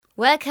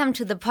Welcome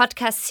to the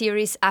podcast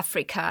series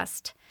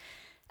Africast.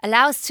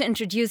 Allow us to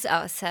introduce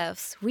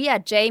ourselves. We are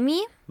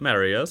Jamie,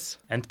 Marius,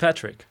 and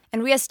Patrick.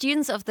 And we are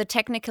students of the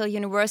Technical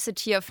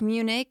University of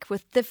Munich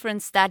with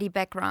different study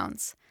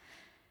backgrounds.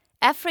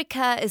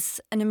 Africa is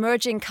an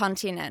emerging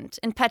continent.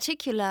 In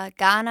particular,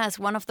 Ghana is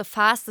one of the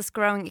fastest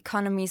growing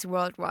economies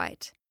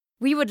worldwide.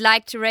 We would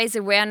like to raise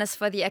awareness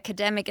for the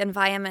academic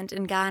environment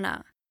in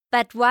Ghana.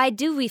 But why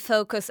do we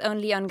focus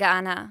only on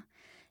Ghana?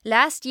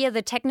 Last year,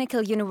 the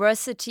Technical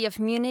University of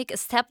Munich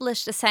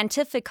established a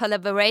scientific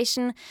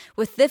collaboration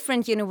with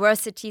different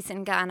universities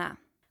in Ghana.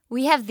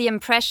 We have the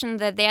impression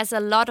that there's a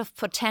lot of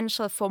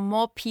potential for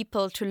more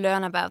people to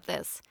learn about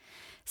this.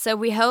 So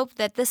we hope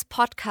that this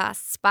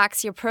podcast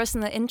sparks your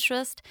personal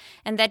interest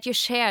and that you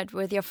share it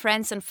with your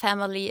friends and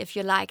family if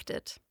you liked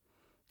it.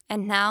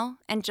 And now,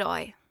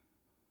 enjoy.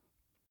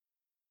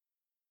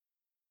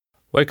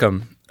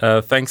 Welcome.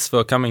 Thanks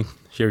for coming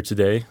here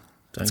today.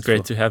 It's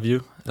great to have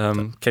you.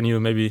 Can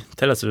you maybe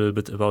tell us a little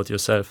bit about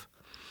yourself?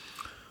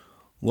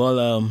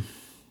 Well,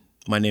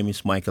 my name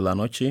is Michael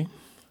Anoche.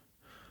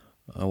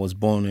 I was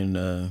born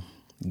in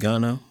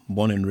Ghana,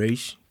 born and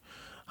raised.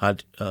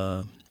 Had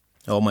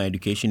all my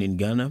education in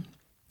Ghana.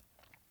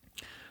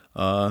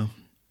 I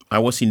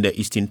was in the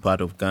eastern part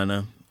of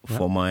Ghana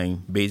for my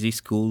basic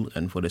school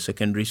and for the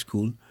secondary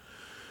school.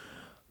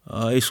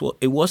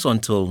 It was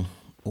until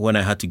when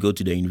I had to go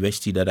to the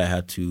university that I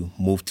had to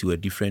move to a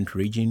different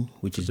region,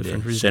 which is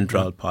the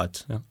central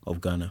part of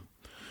Ghana.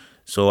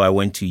 So I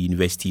went to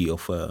University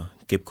of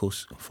Cape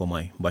Coast for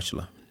my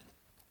bachelor.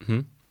 Mm-hmm.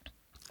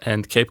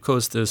 And Cape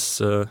Coast is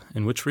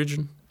in which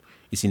region?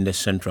 It's in the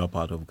central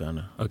part of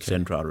Ghana,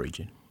 central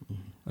region.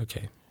 Mm-hmm.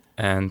 Okay.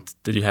 And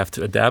did you have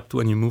to adapt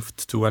when you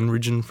moved to one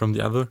region from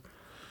the other?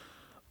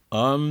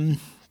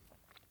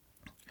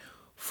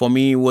 For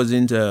me, it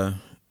wasn't a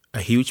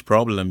huge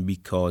problem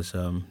because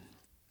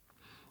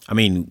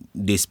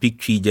they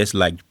speak Twi just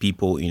like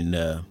people in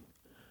the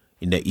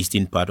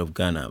eastern part of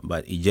Ghana,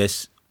 but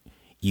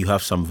you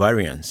have some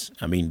variance.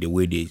 The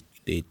way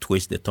they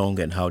twist the tongue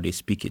and how they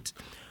speak it.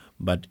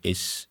 But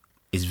it's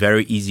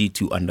very easy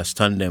to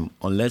understand them,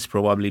 unless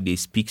probably they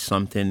speak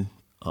something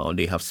or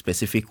they have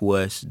specific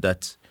words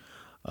that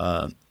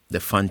the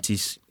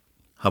Fantis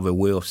have a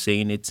way of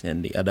saying it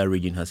and the other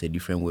region has a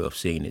different way of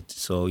saying it.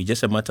 So it's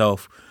just a matter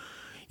of,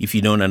 if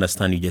you don't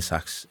understand, you just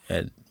ask.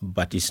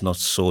 But it's not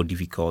so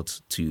difficult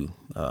to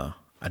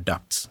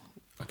adapt.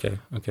 Okay.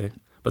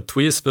 But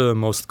Twi is the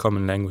most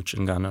common language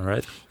in Ghana,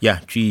 right? Yeah,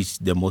 Twi is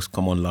the most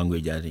common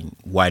language, I think,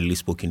 widely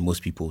spoken.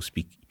 Most people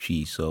speak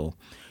Twi. So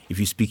if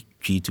you speak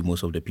Twi to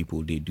most of the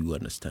people, they do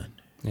understand.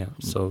 Yeah,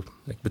 so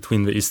like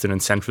between the eastern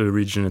and central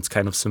region, it's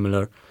kind of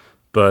similar.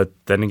 But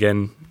then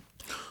again,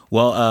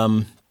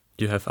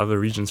 you have other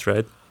regions,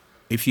 right?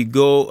 If you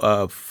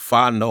go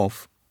far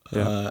north,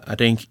 I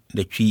think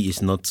the Twi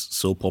is not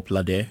so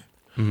popular there.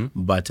 Mm-hmm.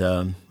 But,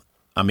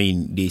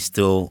 they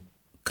still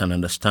can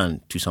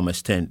understand to some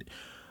extent.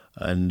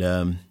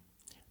 And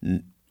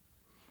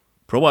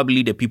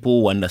probably the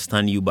people who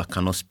understand you but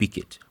cannot speak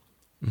it.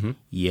 Mm-hmm.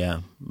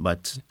 Yeah,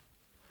 but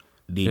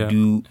they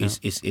do.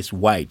 It's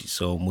wide.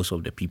 So most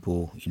of the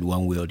people in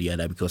one way or the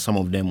other, because some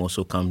of them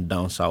also come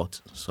down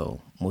south.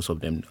 So most of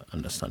them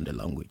understand the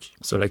language.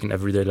 So like in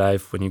everyday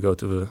life, when you go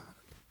to the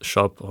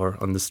shop or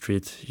on the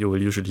street, you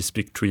will usually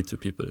speak Twi to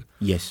people.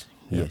 Yes.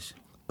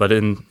 But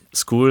in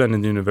school and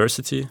in the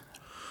university?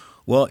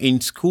 Well,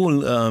 in school,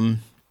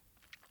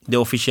 the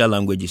official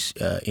language is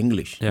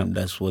English. Yeah. And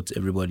that's what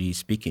everybody is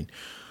speaking.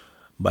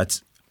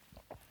 But,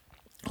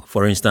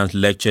 for instance,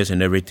 lectures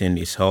and everything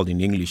is held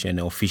in English, and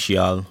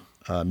official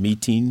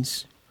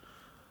meetings,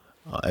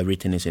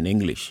 everything is in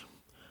English.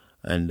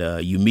 And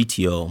you meet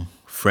your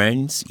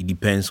friends. It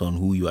depends on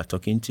who you are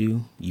talking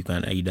to. You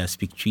can either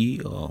speak Twi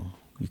or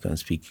you can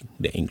speak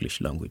the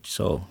English language.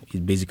 So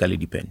it basically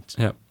depends.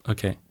 Yeah,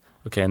 okay,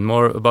 and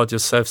more about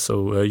yourself.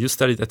 So you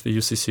studied at the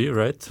UCC,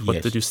 right?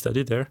 What did you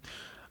study there?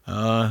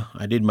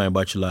 I did my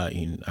bachelor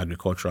in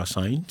agricultural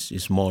science.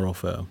 It's more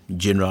of a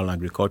general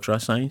agricultural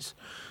science.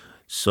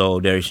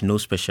 So there is no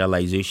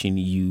specialization.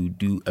 You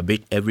do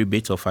every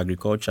bit of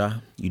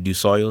agriculture. You do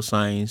soil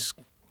science,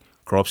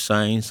 crop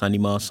science,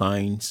 animal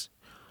science.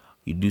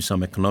 You do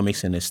some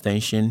economics and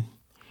extension.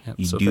 Yeah,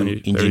 you do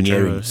engineering.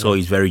 General, so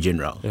it's very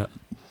general.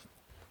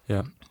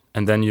 Yeah.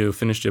 And then you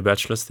finished your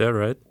bachelor's there,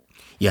 right?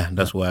 Yeah,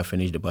 that's where I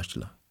finished the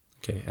bachelor.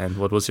 Okay, and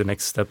what was your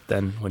next step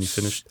then when you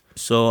finished?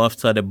 So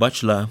after the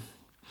bachelor,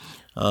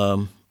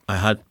 I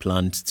had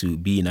plans to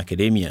be in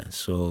academia.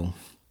 So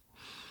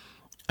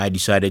I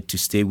decided to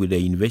stay with the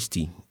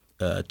university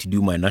to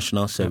do my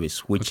national service,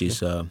 which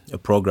is a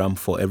program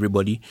for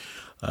everybody.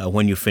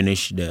 When you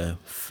finish the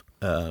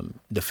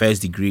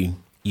first degree,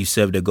 you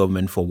serve the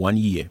government for 1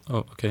 year.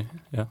 Oh, okay,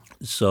 yeah.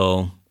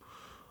 So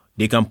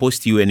they can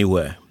post you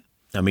anywhere.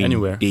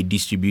 Anywhere. They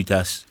distribute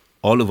us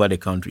all over the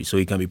country, so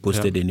you can be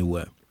posted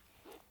anywhere.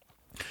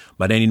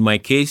 But then in my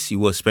case, it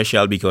was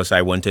special because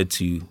I wanted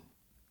to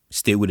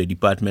stay with the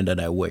department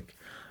that I work.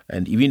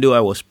 And even though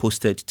I was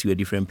posted to a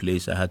different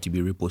place, I had to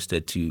be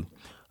reposted to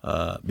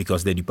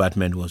because the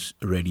department was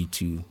ready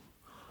to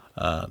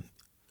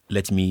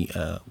let me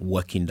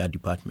work in that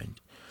department.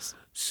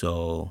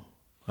 So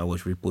I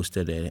was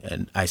reposted there,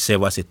 and I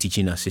serve as a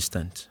teaching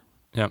assistant.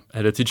 Yeah,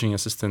 at a teaching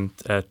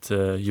assistant at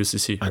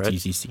UCC, right? At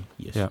UCC,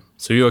 yes. Yeah.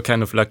 So you were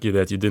kind of lucky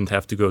that you didn't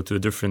have to go to a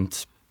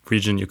different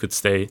region. You could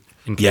stay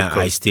in Cape Coast.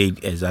 I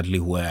stayed exactly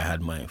where I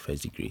had my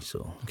first degree,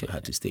 so I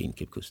had to stay in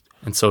Cape Coast.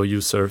 And so you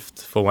served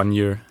for 1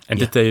 year. And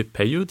did they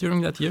pay you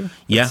during that year?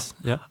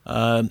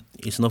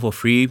 It's not for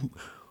free.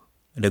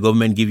 The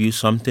government give you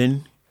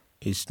something.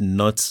 It's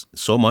not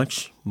so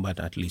much, but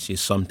at least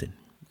it's something.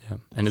 Yeah,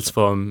 and it's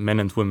for men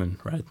and women,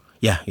 right?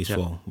 Yeah, it's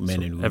for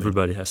men and women.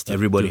 Everybody has to.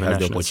 Everybody has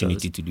the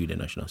opportunity to do the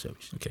national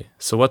service. Okay.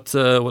 So what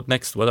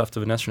next? What after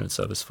the national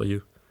service for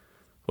you?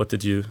 What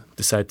did you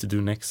decide to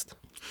do next?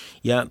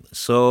 Yeah.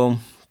 So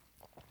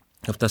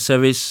after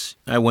service,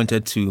 I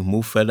wanted to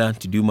move further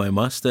to do my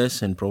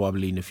masters and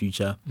probably in the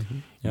future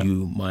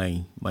do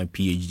my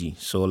PhD.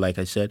 So like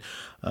I said,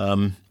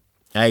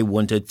 I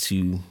wanted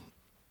to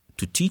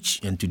teach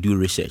and to do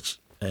research,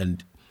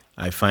 and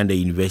I find the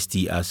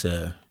university as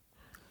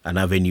an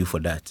avenue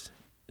for that.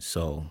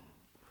 So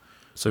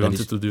you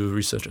wanted to do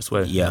research as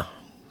well? Yeah,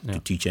 to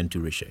teach and to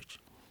research.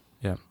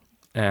 Yeah,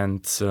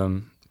 and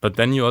but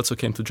then you also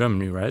came to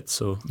Germany, right?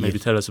 So maybe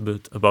tell us a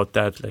bit about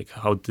that. Like,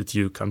 how did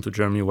you come to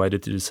Germany? Why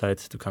did you decide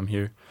to come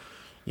here?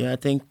 Yeah, I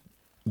think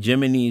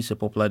Germany is a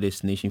popular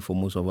destination for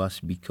most of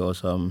us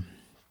because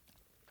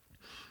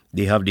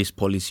they have this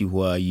policy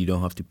where you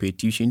don't have to pay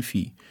tuition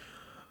fee.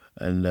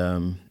 And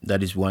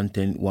that is one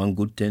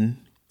good thing.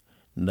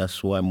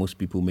 That's why most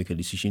people make a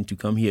decision to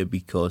come here,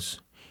 because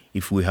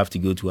if we have to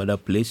go to other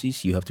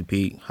places, you have to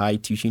pay high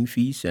tuition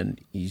fees, and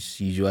it's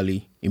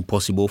usually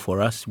impossible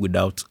for us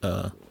without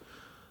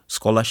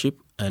scholarship.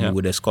 And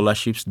with the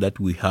scholarships that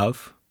we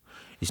have,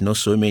 it's not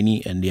so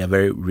many, and they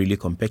are really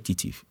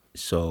competitive.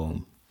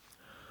 So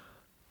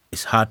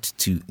it's hard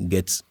to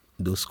get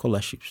those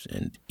scholarships.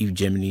 And if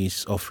Germany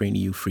is offering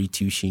you free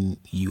tuition,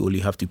 you only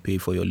have to pay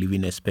for your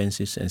living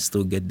expenses and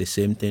still get the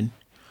same thing.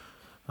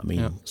 I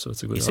mean, so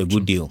it's a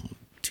good deal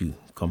to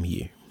come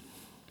here.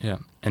 Yeah,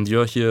 and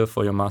you're here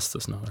for your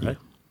master's now, right?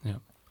 Yeah.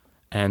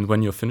 And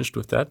when you're finished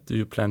with that, do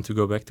you plan to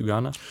go back to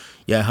Ghana?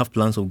 Yeah, I have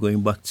plans of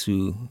going back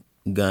to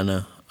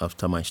Ghana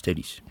after my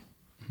studies.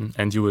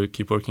 Mm-hmm. And you will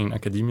keep working in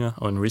academia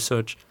or in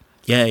research?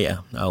 Yeah,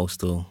 I will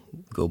still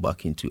go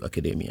back into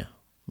academia.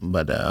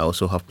 But I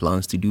also have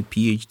plans to do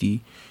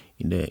PhD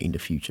in the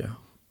future.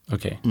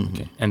 Okay,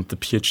 okay. And the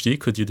PhD,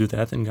 could you do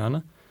that in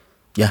Ghana?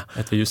 Yeah.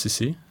 At the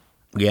UCC?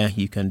 Yeah,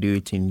 you can do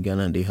it in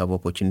Ghana. They have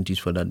opportunities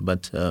for that.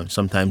 But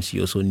sometimes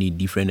you also need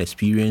different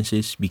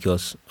experiences,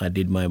 because I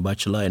did my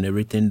bachelor and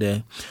everything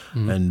there.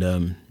 Mm-hmm.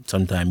 And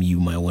sometimes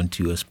you might want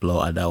to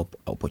explore other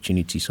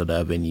opportunities, other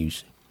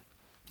avenues.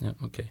 Yeah,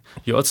 okay.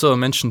 You also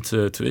mentioned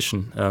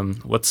tuition.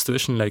 What's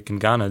tuition like in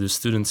Ghana? Do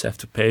students have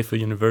to pay for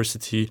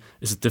university?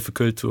 Is it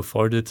difficult to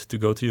afford it, to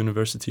go to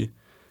university?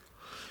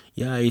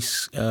 Yeah,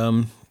 it's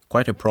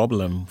quite a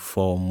problem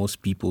for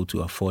most people to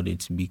afford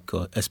it,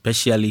 because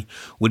especially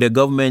with the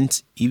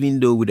government,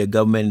 even though with the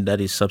government that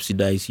is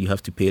subsidized, you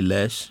have to pay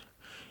less,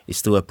 it's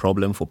still a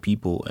problem for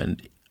people.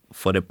 And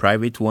for the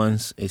private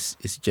ones, it's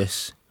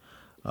just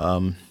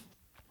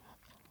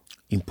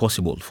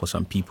impossible for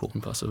some people.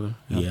 Impossible.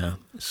 Yeah.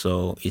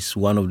 So it's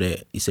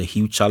a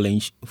huge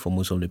challenge for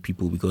most of the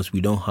people, because we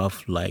don't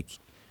have like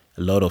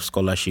a lot of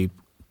scholarship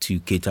to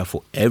cater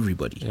for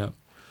everybody. Yeah.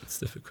 It's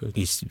difficult.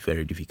 It's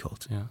very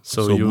difficult. Yeah.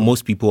 So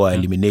most people are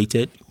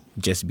eliminated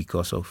just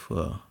because of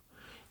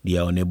they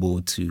are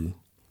unable to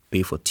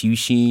pay for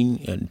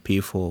tuition and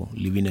pay for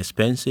living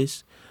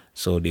expenses.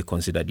 So they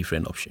consider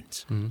different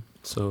options. Mm-hmm.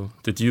 So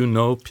did you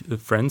know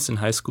friends in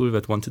high school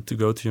that wanted to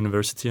go to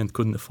university and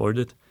couldn't afford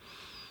it?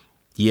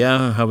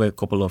 Yeah, I have a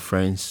couple of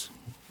friends.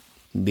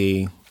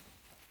 They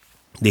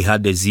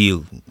had the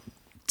zeal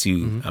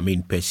to,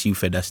 pursue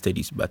further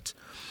studies, but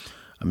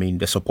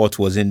the support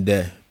wasn't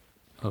there.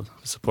 Oh,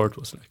 the support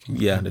was lacking.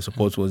 Yeah, the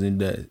support wasn't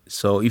there.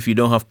 So if you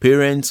don't have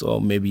parents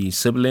or maybe a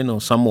sibling or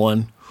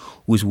someone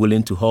who is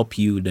willing to help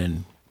you,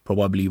 then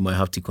probably you might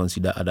have to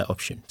consider other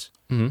options.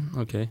 Mm-hmm.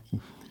 Okay.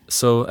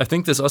 So I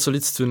think this also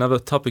leads to another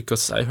topic,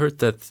 because I heard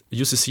that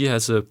UCC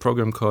has a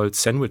program called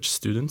Sandwich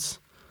Students.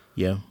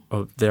 Yeah.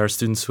 Oh, there are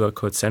students who are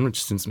called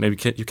sandwich students. Maybe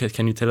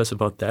can you tell us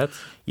about that?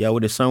 Yeah,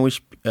 with the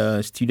sandwich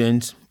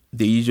students,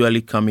 they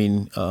usually come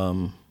in.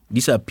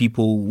 These are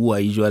people who are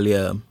usually,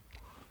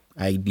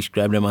 I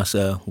describe them as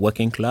a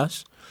working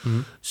class.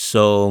 Mm-hmm.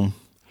 So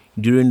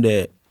during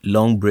the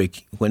long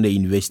break, when the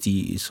university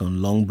is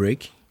on long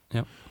break,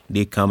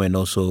 they come and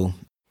also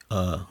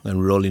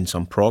enroll in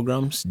some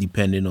programs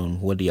depending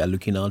on what they are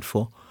looking out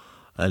for.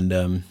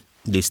 And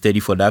they study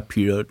for that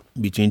period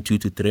between 2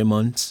 to 3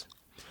 months.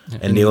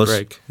 And they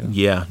also break.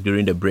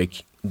 During the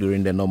break,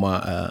 during the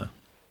normal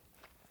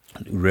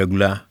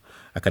regular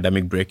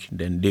academic break,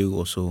 then they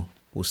also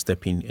will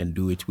step in and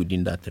do it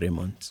within that 3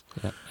 months.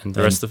 Yeah. And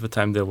the rest of the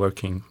time they're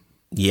working.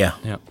 Yeah.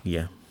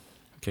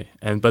 Okay.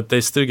 But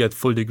they still get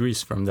full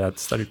degrees from that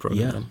study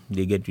program. Yeah, then.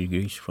 they get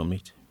degrees from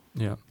it.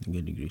 Yeah. They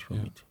get degrees from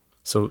it.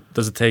 So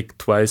does it take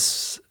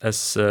twice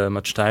as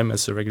much time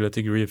as a regular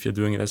degree if you're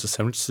doing it as a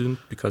sandwich student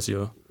because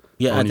you're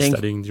only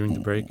studying during the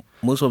break?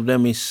 Most of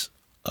them is,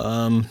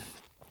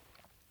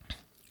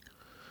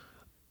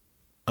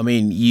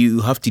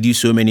 you have to do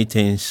so many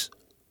things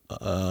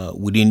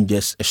within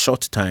just a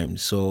short time.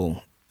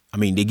 So,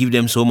 they give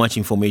them so much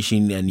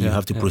information and you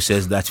have to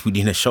process that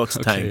within a short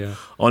time. Yeah.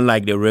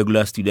 Unlike the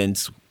regular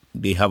students,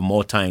 they have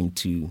more time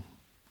to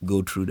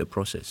go through the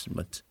process.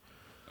 But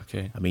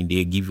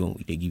they give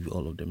you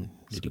all of them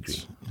the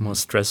degree. It's more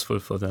stressful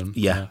for them.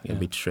 Yeah, a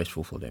bit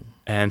stressful for them.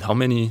 And how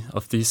many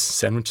of these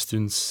sandwich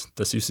students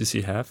does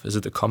UCC have? Is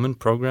it a common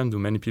program? Do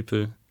many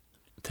people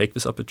take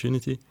this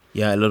opportunity?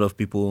 Yeah, a lot of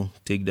people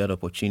take that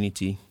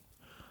opportunity.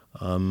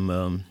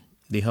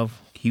 They have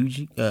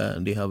huge.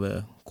 They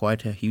have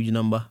quite a huge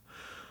number,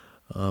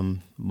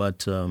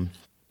 but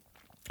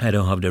I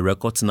don't have the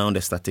records now,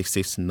 the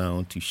statistics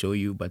now to show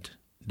you. But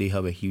they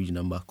have a huge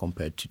number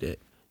compared to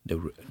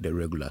the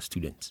regular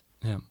students.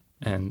 Yeah,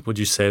 and would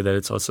you say that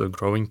it's also a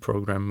growing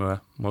program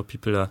where more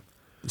people are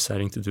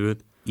deciding to do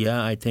it?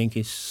 Yeah, I think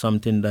it's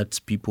something that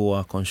people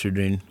are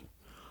considering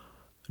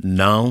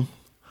now,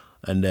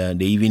 and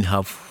they even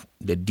have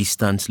the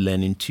distance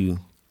learning too,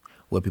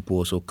 where people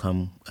also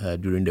come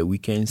during the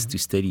weekends to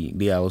study.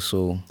 They are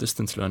also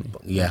distance learning.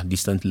 Yeah,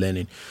 distance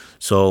learning.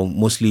 So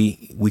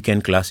mostly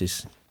weekend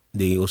classes.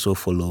 They also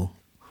follow.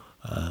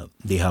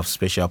 They have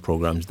special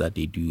programs that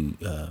they do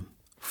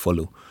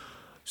follow.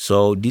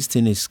 So this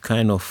thing is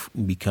kind of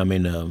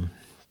becoming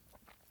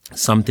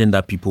something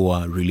that people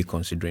are really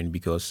considering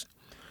because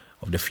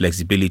of the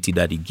flexibility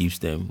that it gives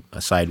them,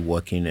 aside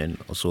working and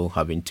also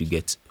having to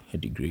get a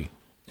degree.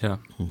 Yeah,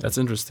 that's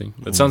interesting.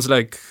 It sounds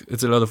like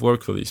it's a lot of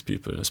work for these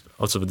people.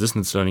 Also for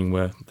distance learning,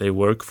 where they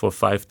work for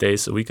 5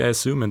 days a week, I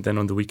assume, and then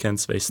on the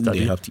weekends they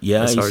study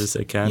as hard as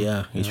they can.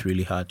 Yeah, it's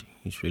really hard.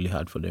 It's really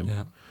hard for them.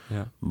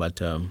 Yeah.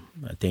 But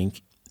I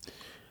think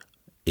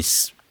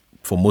it's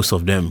for most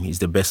of them is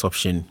the best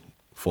option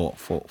for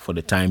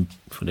the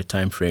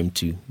time frame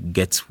to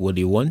get what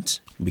they want,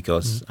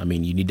 because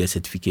you need a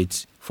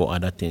certificate for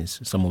other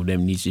things. Some of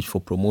them need it for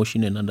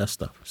promotion and other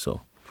stuff.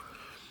 So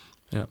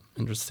yeah,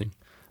 interesting.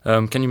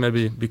 Can you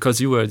maybe,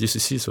 because you were at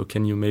UCC, so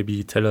can you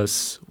maybe tell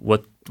us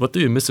what do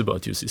you miss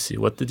about UCC?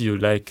 What did you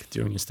like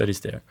during your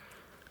studies there?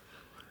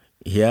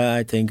 Yeah,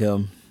 I think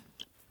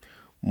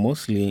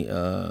mostly,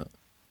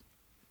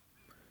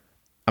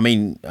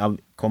 I'm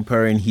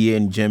comparing here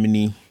in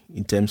Germany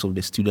in terms of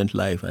the student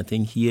life. I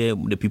think here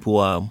the people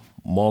are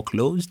more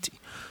closed.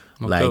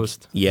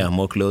 Yeah,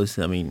 more closed.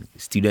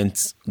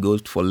 Students go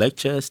for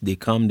lectures, they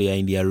come, they are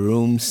in their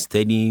rooms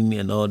studying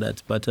and all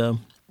that. But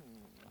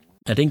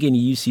I think in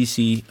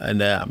UCC,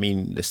 and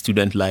the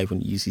student life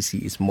in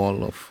UCC is more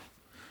of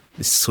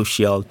the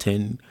social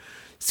thing.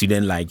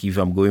 Student, like if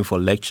I'm going for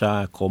lecture,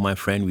 I call my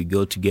friend, we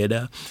go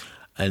together.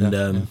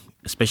 And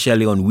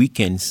especially on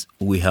weekends,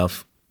 we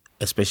have,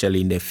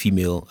 especially in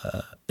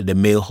the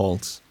male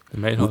halls. The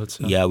male halls,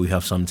 yeah. We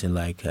have something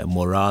like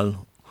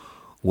morale,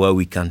 where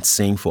we can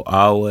sing for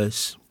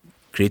hours,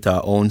 create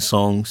our own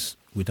songs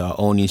with our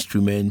own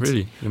instruments.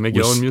 Really? You make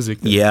your own music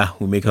then? Yeah,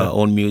 we make our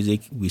own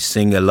music. We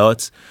sing a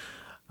lot.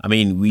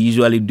 We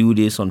usually do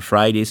this on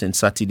Fridays and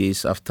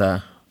Saturdays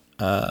after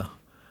a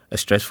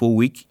stressful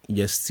week,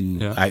 just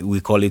to,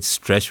 we call it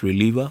stress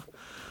reliever.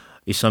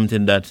 It's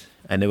something that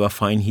I never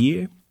find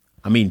here.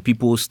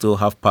 People still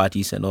have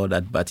parties and all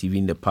that, but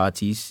even the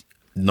parties,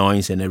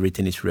 noise and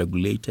everything is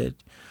regulated.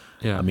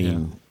 Yeah,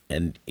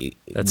 and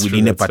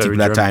within a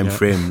particular time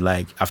frame,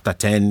 like after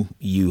 10,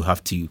 you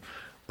have to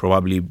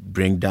probably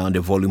bring down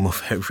the volume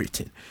of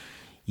everything.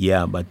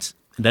 Yeah, but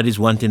that is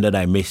one thing that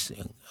I miss.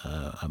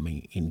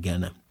 In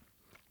Ghana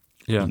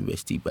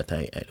University, but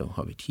I don't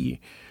have it here.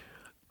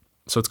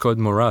 So it's called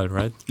morale,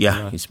 right?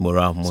 Yeah, it's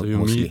morale. So you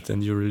mostly meet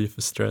and you relieve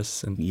the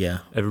stress, and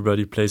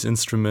everybody plays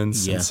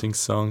instruments and sings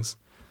songs.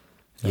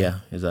 Yeah,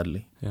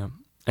 exactly. Yeah.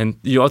 And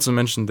you also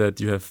mentioned that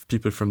you have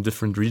people from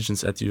different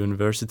regions at the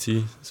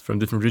university, from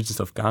different regions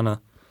of Ghana.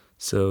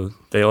 So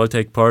they all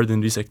take part in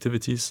these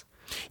activities?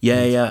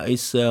 Yeah.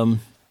 It's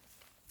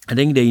I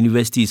think the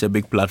university is a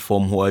big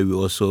platform where we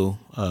also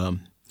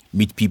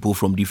meet people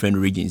from different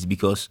regions,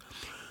 because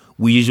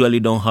we usually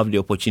don't have the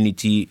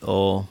opportunity,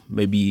 or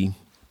maybe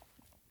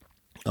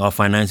our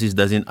finances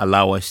doesn't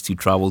allow us to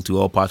travel to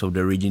all parts of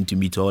the region to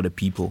meet all the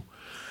people.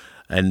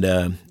 And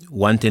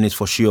one thing is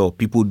for sure,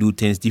 people do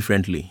things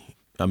differently.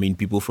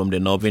 People from the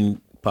northern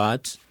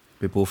part,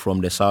 people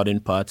from the southern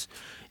part,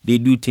 they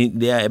do things.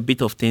 There are a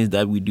bit of things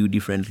that we do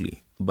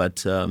differently.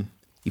 But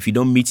if you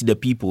don't meet the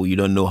people, you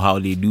don't know how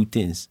they do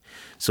things.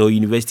 So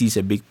university is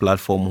a big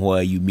platform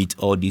where you meet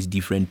all these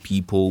different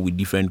people with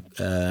different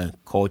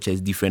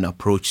cultures, different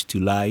approach to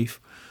life,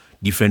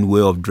 different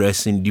way of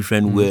dressing,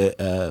 different way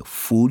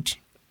food.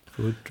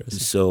 Food dressing.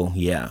 So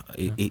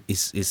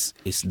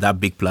it's that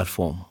big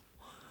platform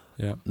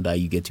that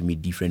you get to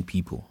meet different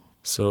people.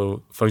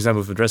 So, for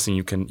example, for dressing,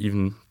 you can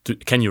even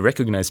can you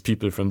recognize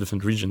people from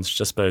different regions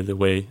just by the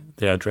way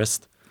they are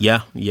dressed?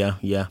 Yeah.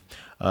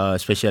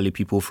 Especially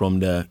people from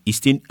the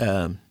eastern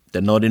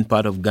the northern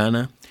part of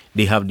Ghana,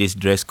 they have this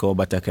dress called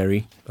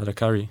batakari.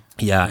 Batakari.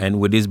 Yeah, and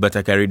with this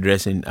batakari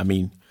dressing,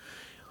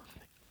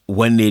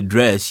 when they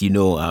dress,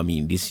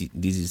 this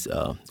is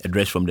a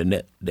dress from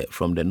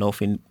from the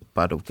northern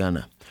part of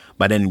Ghana.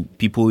 But then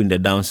people in the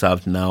down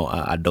south now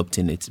are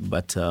adopting it.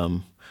 But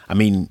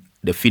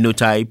the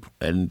phenotype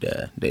and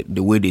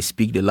the way they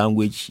speak the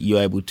language,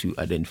 you're able to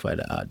identify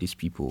that these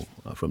people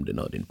are from the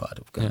northern part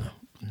of Ghana.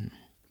 Yeah.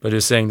 But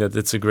you're saying that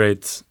it's a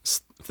great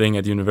thing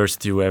at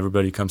university where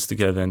everybody comes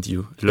together and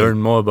you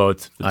learn more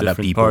about the other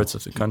different people. Parts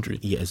of the country.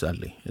 Yeah,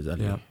 exactly.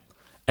 Yeah.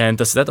 And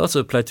does that also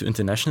apply to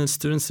international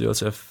students? Do you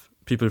also have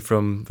people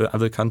from the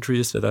other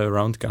countries that are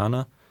around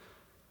Ghana?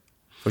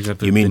 For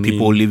example, you mean Benin?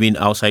 People living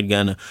outside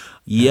Ghana?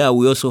 Yeah,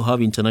 we also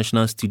have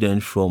international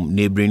students from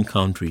neighboring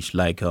countries.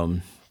 Like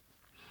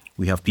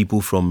we have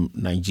people from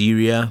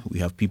Nigeria, we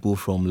have people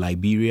from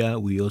Liberia,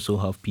 we also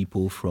have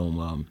people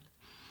from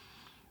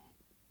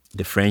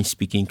the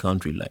French-speaking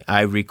country like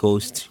Ivory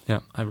Coast.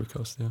 Yeah, Ivory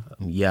Coast,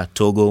 yeah.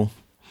 Togo.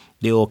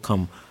 They all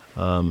come.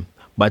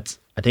 But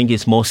I think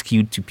it's more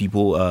skewed to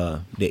people,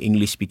 the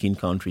English-speaking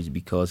countries,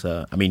 because,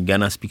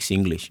 Ghana speaks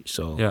English.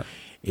 So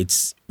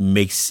it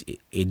makes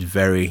it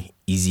very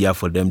easier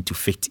for them to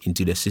fit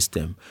into the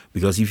system.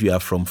 Because if you are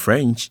from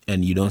French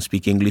and you don't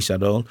speak English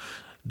at all,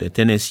 the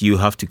thing is you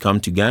have to come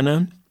to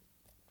Ghana.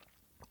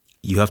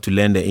 You have to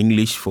learn the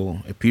English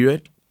for a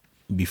period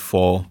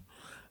before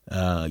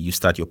you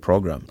start your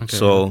program. Okay,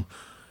 so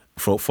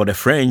for the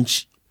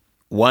French,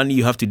 one,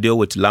 you have to deal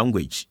with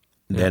language.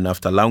 Then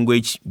after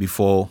language,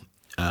 before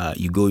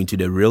you go into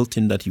the real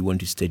thing that you want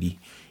to study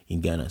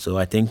in Ghana. So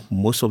I think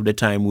most of the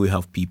time we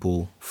have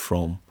people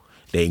from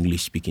the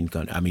English-speaking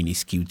country. It's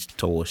skewed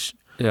towards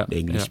the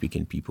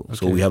English-speaking people. Okay.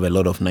 So we have a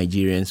lot of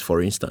Nigerians,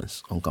 for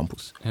instance, on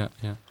campus. Yeah.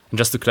 And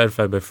just to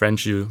clarify, by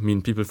French, you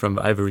mean people from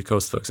the Ivory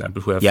Coast, for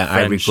example, who have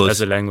French as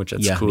a language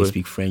at school. Yeah, they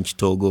speak French,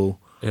 Togo.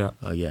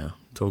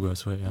 Togo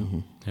as well,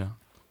 yeah.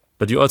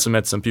 But you also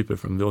met some people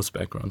from those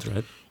backgrounds,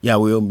 right? Yeah,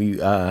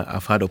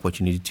 I've had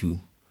opportunity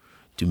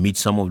to meet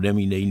some of them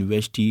in the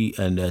university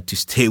and to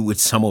stay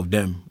with some of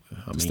them.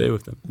 Stay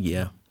with them?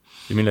 Yeah.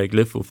 You mean like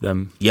live with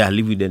them? Yeah,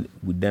 live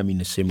with them in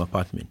the same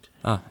apartment.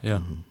 Yeah.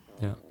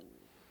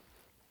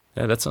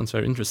 Yeah, that sounds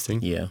very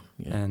interesting. Yeah.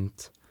 And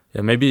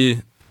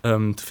maybe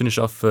to finish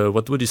off,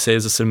 what would you say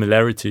is a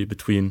similarity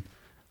between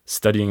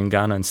studying in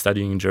Ghana and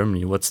studying in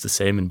Germany? What's the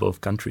same in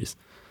both countries?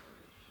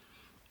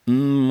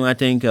 I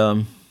think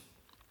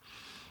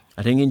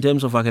in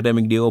terms of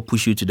academic, they all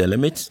push you to the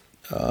limit.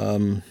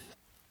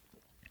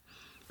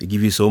 They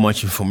give you so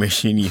much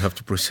information. You have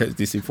to process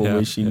this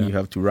information. You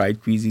have to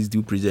write quizzes,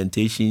 do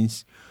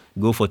presentations,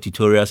 go for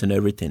tutorials and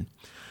everything.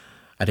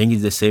 I think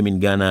it's the same in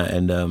Ghana.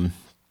 And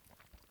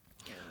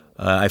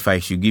if I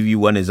should give you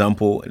one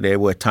example, there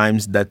were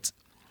times that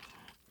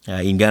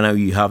in Ghana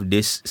you have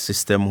this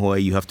system where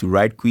you have to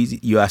write quizzes.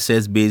 You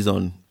assess based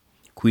on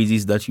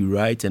quizzes that you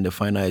write and the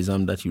final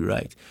exam that you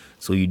write.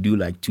 So you do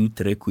like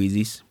 2-3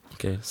 quizzes.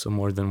 Okay, so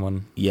more than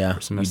one per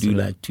semester. You do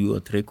like 2 or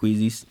 3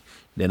 quizzes.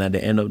 Then at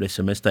the end of the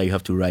semester, you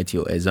have to write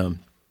your exam.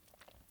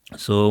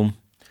 So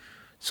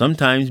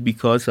sometimes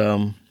because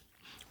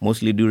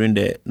mostly during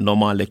the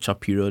normal lecture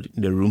period,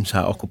 the rooms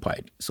are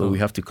occupied. So we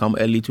have to come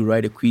early to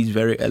write a quiz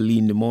very early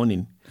in the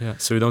morning. Yeah,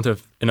 so we don't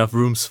have enough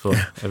rooms for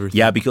everything.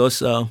 Yeah,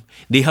 because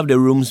they have the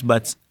rooms,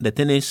 but the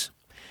thing is,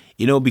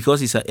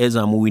 because it's an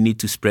exam, we need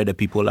to spread the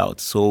people out.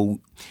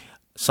 So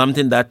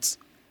something that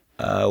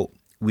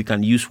we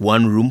can use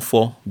one room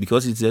for,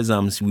 because it's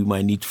exams, we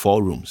might need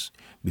 4 rooms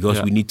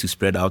because we need to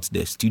spread out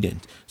the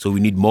student. So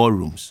we need more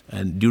rooms.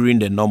 And during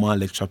the normal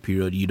lecture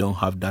period, you don't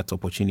have that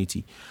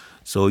opportunity.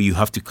 So you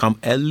have to come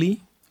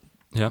early,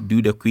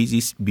 do the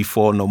quizzes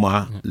before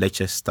normal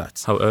lecture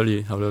starts. How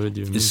early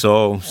do you mean?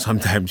 So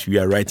sometimes we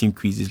are writing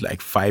quizzes like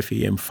 5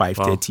 a.m.,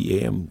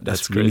 5:30 a.m.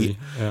 That's really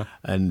crazy.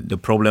 And the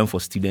problem for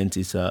students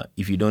is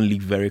if you don't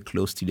live very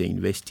close to the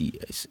university,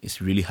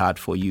 it's really hard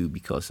for you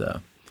because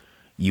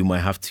you might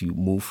have to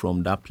move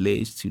from that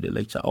place to the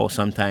lecture. Or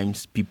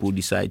sometimes people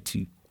decide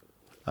to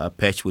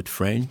patch with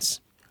friends,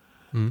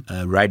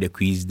 write a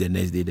quiz the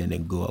next day,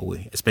 then go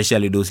away.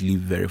 Especially those who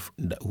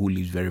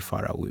live very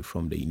far away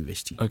from the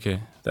university. Okay,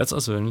 that's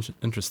also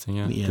interesting.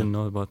 Yeah, didn't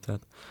know about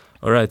that.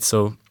 All right,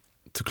 so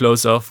to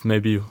close off,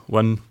 maybe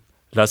one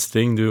last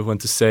thing. Do you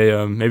want to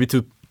say, maybe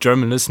to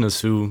German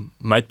listeners who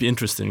might be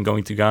interested in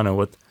going to Ghana?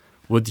 What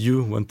would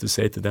you want to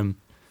say to them?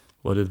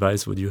 What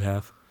advice would you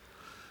have?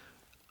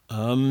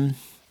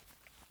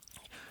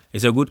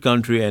 It's a good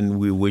country, and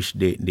we wish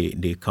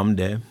they come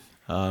there.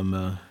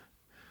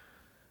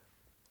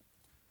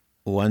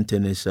 One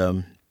thing is,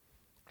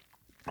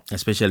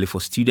 especially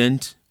for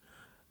students,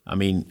 I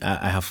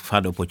have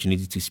had the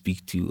opportunity to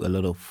speak to a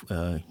lot of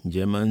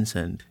Germans,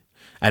 and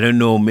I don't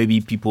know, maybe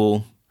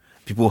people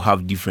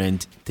have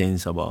different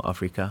things about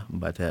Africa,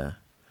 but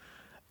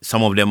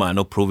some of them are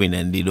not proven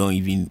and they don't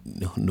even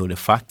know the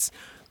facts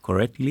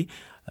correctly.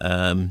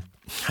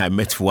 I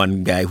met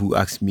one guy who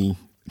asked me,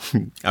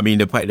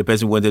 the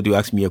person wanted to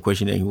ask me a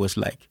question, and he was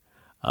like,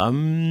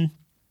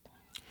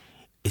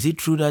 is it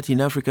true that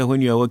in Africa,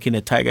 when you are working,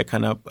 a tiger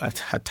can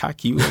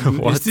attack you?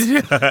 What?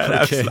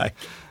 I was like,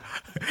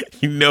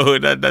 no,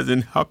 that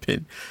doesn't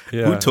happen.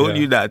 Who told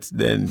you that?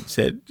 Then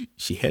said,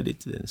 she heard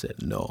it, then said,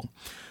 no.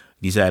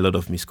 These are a lot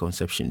of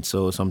misconceptions.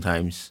 So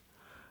sometimes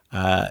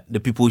the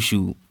people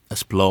should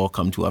explore,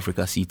 come to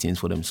Africa, see things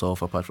for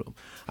themselves. Apart from,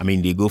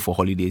 they go for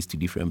holidays to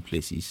different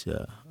places.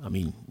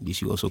 They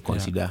should also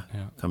consider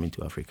coming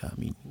to Africa.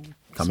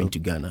 Coming to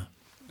Ghana.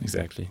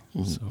 Exactly.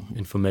 So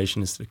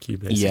information is the key,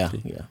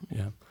 basically.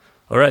 Yeah.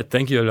 All right.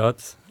 Thank you a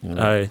lot.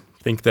 I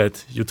think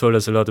that you told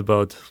us a lot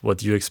about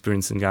what you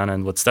experienced in Ghana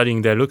and what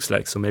studying there looks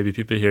like. So maybe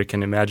people here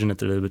can imagine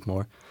it a little bit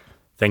more.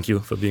 Thank you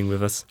for being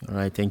with us. All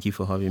right. Thank you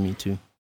for having me too.